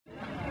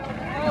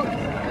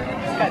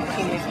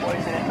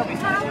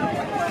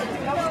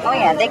Oh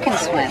yeah, they can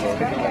swim.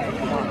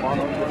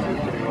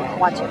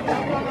 Watch it though.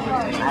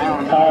 I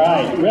don't know. All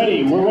right,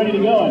 ready? We're ready to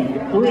go in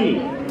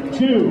 3,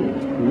 2,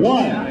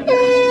 1. Go!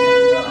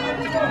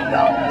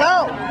 Go!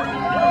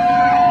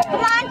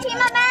 Come on, Team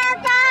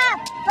America!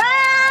 Go!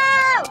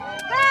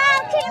 Go,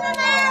 Team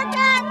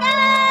America!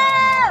 Go!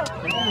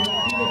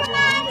 Come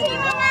on,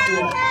 Team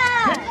America!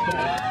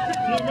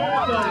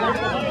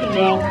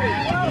 Oh!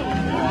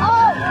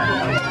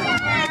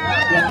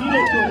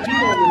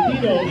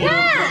 Rapido. Yeah!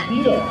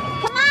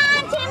 Come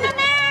on, Team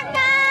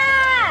America!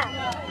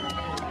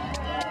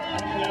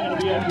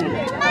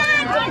 Come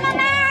on, Team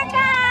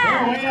America!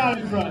 Way out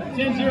in front.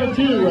 10-0-2.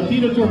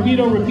 Rapido.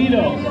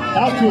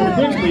 Out to a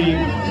quick lead.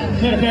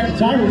 Matter of fact, the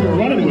Tigers are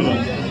running with them.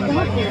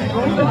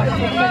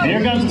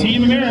 Here comes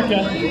Team America.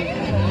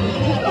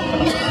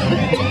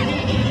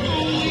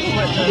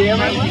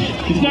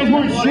 These guys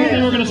weren't sure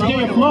they were going to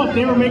stay afloat.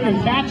 They were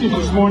making patches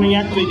this morning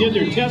after they did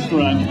their test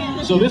run,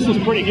 so this was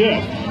pretty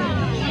good.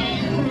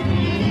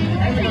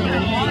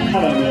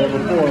 There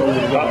before was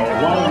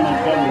Ron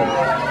Montgomery.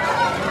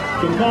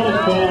 The college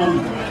bound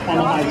on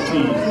the high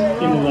seas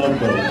in the love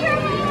boat.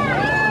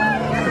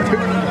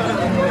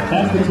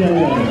 That's the tail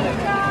end.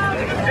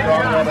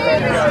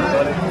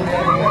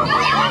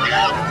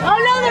 Oh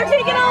no, they're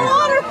taking on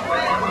water!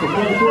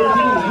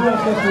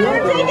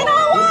 They're taking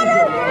on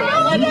water!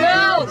 Look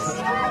out!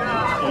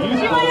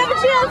 She might have a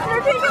chance.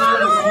 They're taking on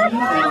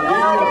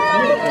water!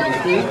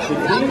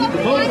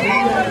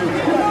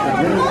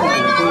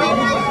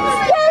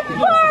 Skip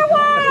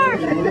forward!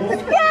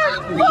 Skip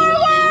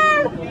forward!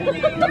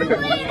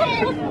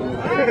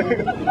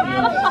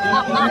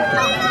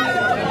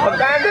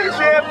 Abandon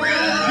ship!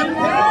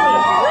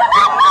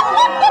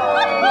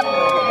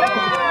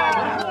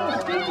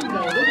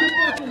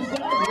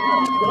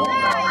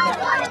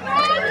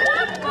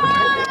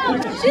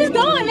 She's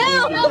going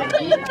now!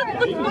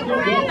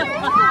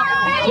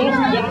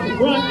 Jesse's out the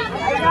front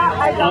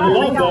on the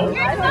love boat.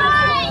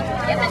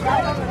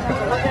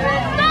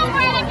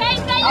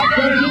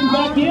 Getting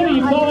back in, and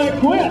you call that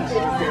quits.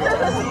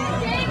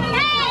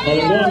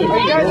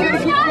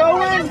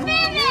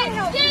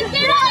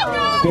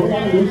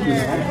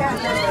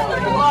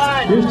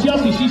 Here's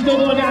Chelsea. She's still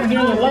going down here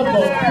in the love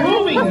boat,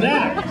 proving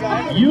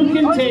that you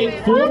can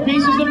take 4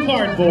 pieces of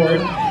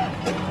cardboard,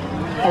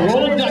 a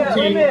roll of duct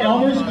tape,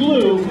 Elmer's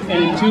glue,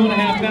 and in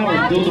 2.5 hours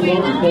build a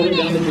boat and float it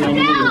down the river.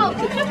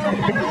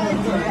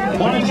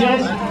 Come on,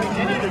 Chelsea.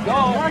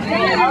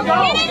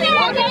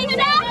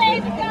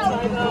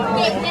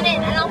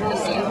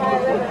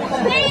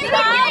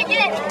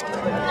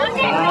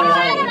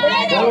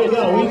 There we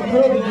go. We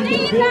proved that you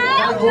can build a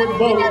cardboard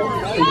boat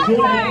in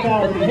 2.5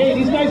 hours. And hey,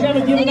 these guys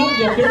haven't given up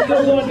yet. They're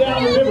still going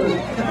down the river.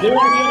 They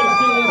won't be able to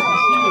see this and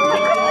see it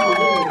down the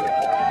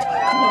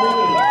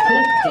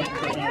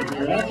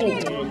river. That's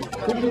okay.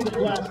 This is the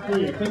class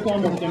 3. I think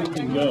almost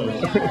anything goes.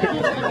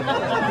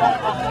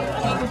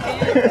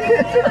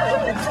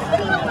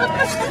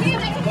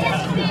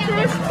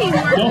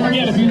 Don't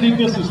forget, if you think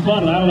this is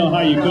fun, I don't know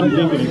how you couldn't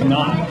think it is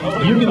not.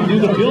 You can do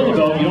the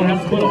build-a-boat. You don't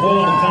have to put a whole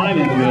lot of time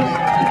into this.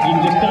 You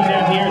can just come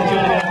down here in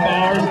 2.5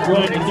 hours,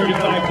 throw in your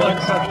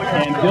 $35,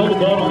 and build a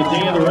boat on the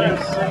day of the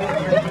race.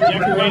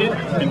 Decorate it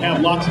and have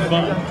lots of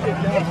fun.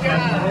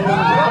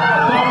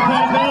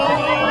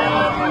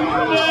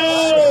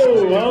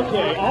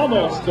 Okay,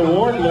 almost. The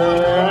Warbler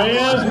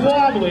is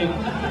wobbly.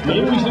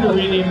 Maybe we should have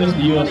renamed this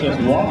the USS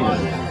Wobbler.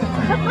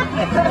 I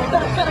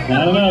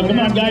don't know. Come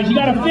on, guys. You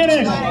got to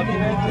finish.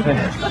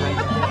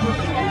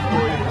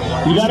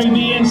 You got to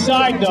be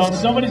inside, though.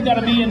 Somebody's got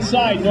to be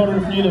inside in order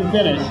for you to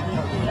finish.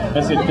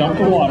 That's it. Dump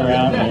the water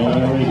out.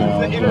 There we go.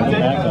 Throw it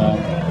back up.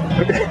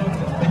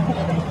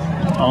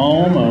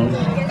 Almost.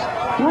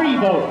 3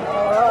 votes.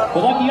 The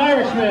Lucky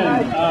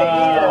Irishman.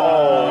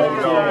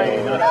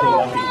 Okay, not so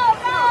lucky.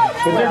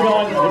 But they're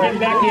going, they're getting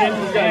back in,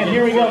 and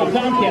here we go, the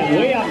Tomcat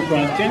way out in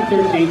front,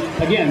 10-13.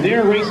 Again,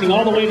 they're racing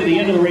all the way to the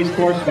end of the race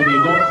course for the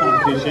adult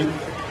competition,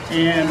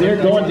 and they're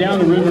going down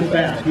the river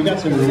fast. We've got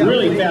some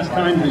really fast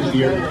times this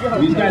year.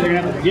 These guys are going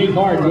to have to dig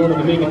hard in order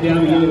to make it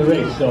down the end of the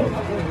race. So,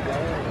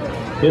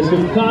 this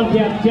is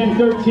Tomcat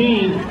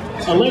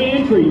 10-13, a late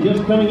entry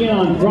just coming in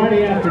on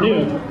Friday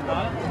afternoon.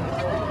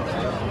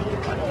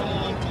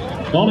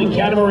 The only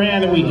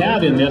catamaran that we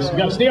have in this. We've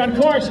got to stay on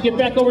course, get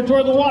back over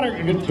toward the water.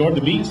 Toward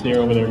the beach there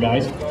over there,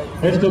 guys.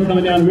 They're still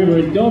coming down the river.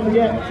 And don't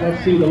forget,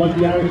 let's see, the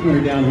Lucky Irishmen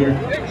are down here.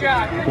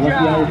 The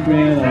Lucky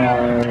Irishmen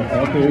are,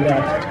 okay, we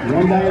got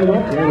one guy in the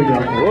left. There we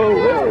go.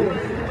 Whoa.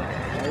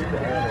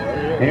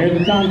 There's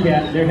the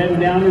Tomcat. They're heading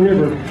down the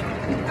river.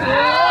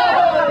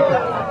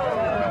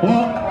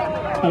 Well,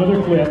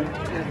 another flip.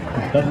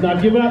 Let's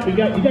not give up. You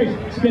guys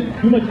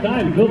spent too much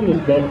time building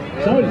this boat.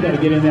 Somebody's got to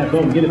get in that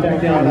boat and get it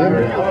back down the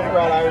river.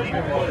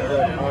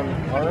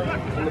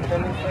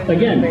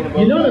 Again,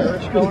 you notice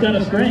it's kind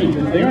of strange.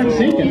 They aren't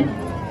sinking.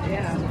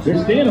 They're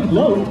staying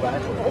afloat.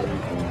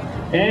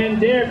 And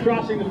they're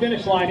crossing the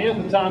finish line. Here's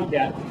the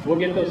Tomcat. We'll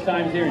get those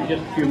times here in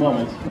just a few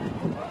moments.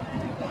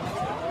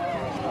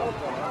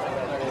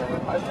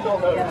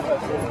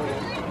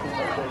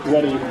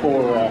 Ready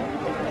for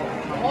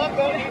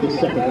the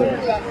second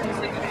race.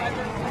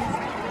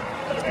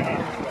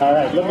 All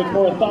right, looking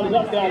for a thumbs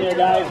up down there,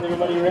 guys.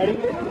 Everybody ready?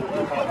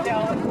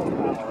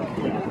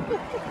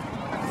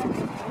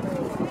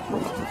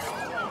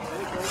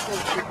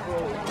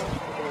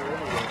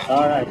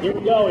 All right, here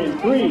we go in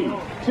 3,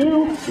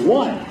 2,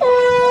 1.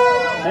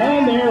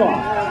 And they're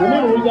off.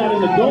 Remember, we got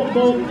an adult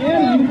boat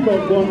and a youth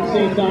boat going at the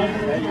same time.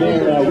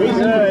 They're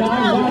racing for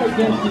time, not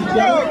against each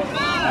other.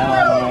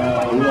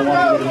 We don't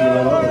want to get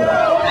into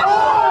that.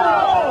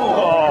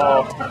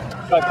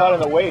 Got caught in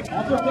the wake.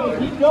 That's okay,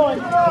 keep going.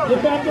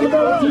 Get back in the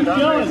boat, keep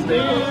going. And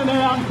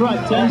they're out in front,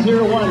 10-0-1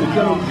 to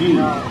Kennewick G.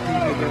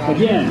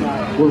 Again,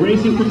 we're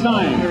racing for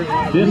time.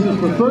 This is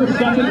for first,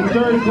 second, and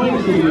third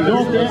place in the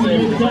adult and the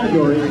youth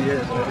category.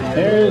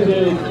 There's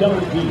the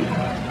Kennewick G.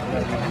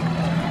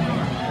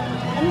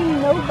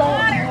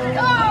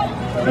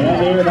 And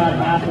they're about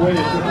halfway to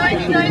the point.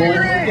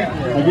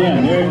 Again,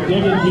 they're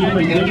digging deep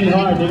and digging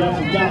hard. They got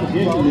some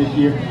competition this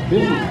year.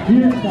 This is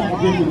fierce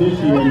competition this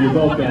year in the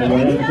adult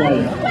category. That's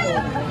right.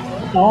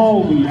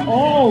 All the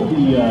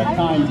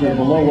times are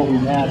below what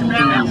we've had in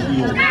previous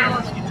years.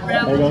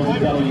 There goes the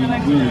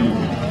Kennewick G.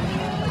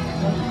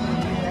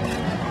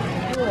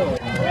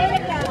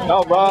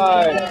 All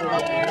right.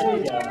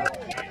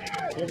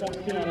 Here comes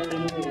Kennewick.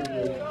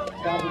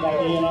 Sponsored by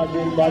A&R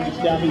Green Project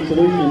Staffing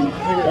Solutions.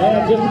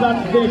 And just about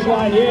to the finish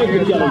line,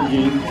 here's the Kennewick G.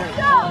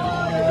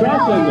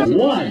 Crossing the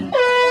 1.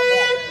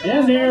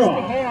 And they're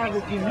off.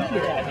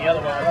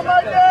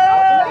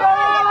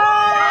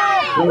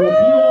 The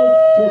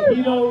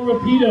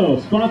Rapido,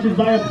 sponsored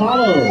by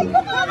Apollo, is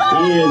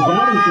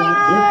out in front.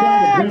 They're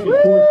trying to break a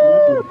course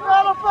record.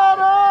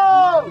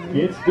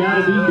 It's got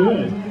to be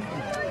good.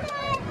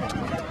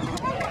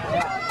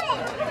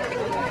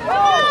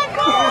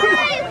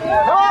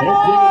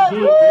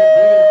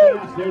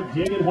 They're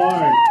digging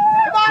hard.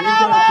 We've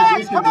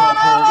got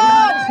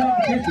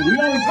competition. We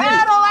always say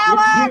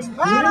it's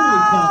friendly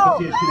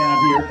competition out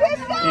here.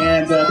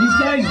 And these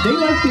guys, they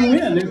like to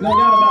win. There's no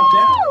doubt about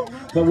that.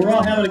 But we're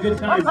all having a good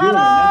time doing it.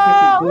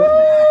 That's what's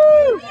important.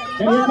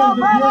 And here comes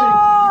the Fury.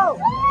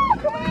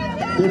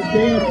 They're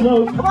staying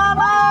afloat.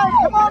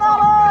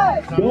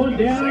 Going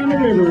down the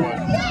river.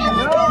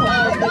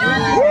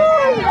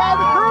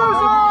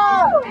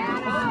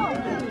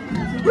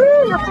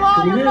 You're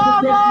flying, you're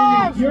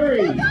not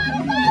Fury.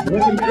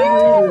 Looking down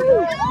the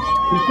river.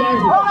 These guys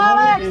are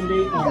smart and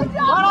they are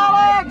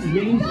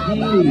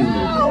maintaining.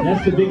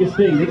 That's the biggest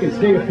thing. They can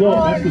stay afloat.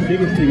 That's the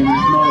biggest thing in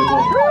these smaller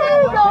boats.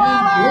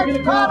 We're going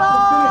to cross the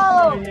finish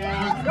line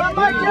now.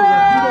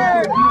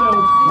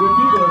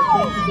 Rapido,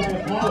 sponsored by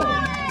Apollo.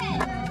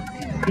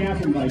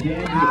 Captained by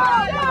Dan. All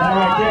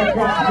right, there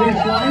across the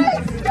finish line.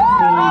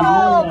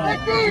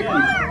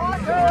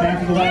 Back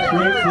to the last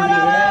race.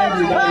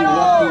 Everybody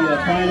what the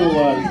final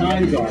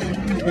times are.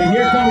 And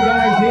here come the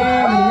guys in,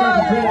 and here's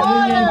the credit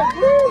union.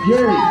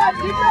 Fury.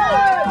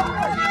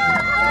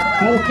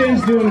 How are things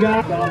doing,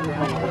 guys?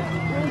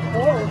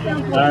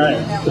 All right,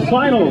 the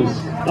finals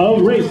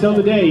of race of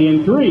the day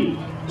in 3,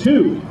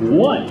 2,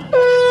 1.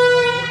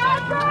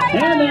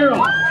 And they're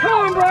off. Come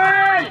on,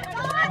 Brian!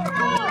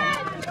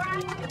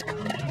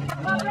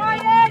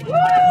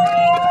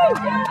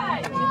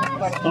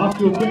 Off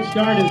to a quick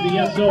start is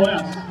the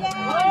SOS.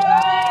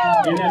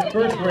 In that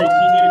first race,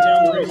 he made it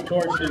down the race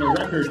course in a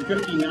record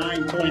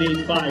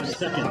 59.85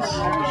 seconds.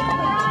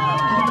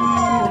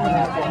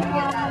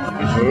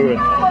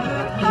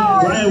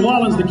 Brian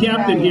Wallen's the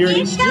captain here, and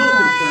he's still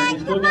concerned.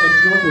 He's still got a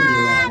snorkel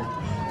gear on.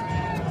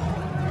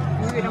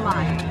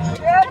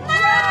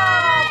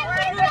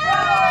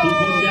 He's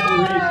been down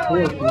the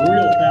race course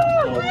real fast,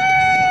 folks.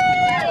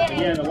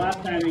 Again, the last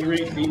time he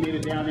raced, he made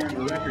it down there in a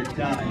record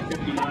time,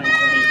 59.85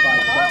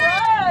 seconds.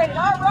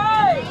 All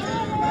right!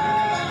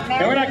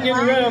 And we're not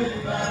getting rid of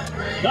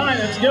time.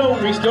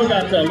 We still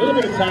got a little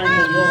bit of time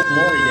for Will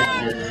Glory down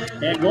here.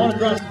 And going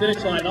across the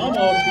finish line, he's almost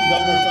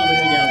on the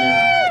way down there.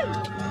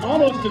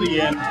 Almost to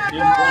the end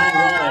is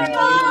Brian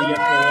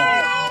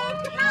Wallen.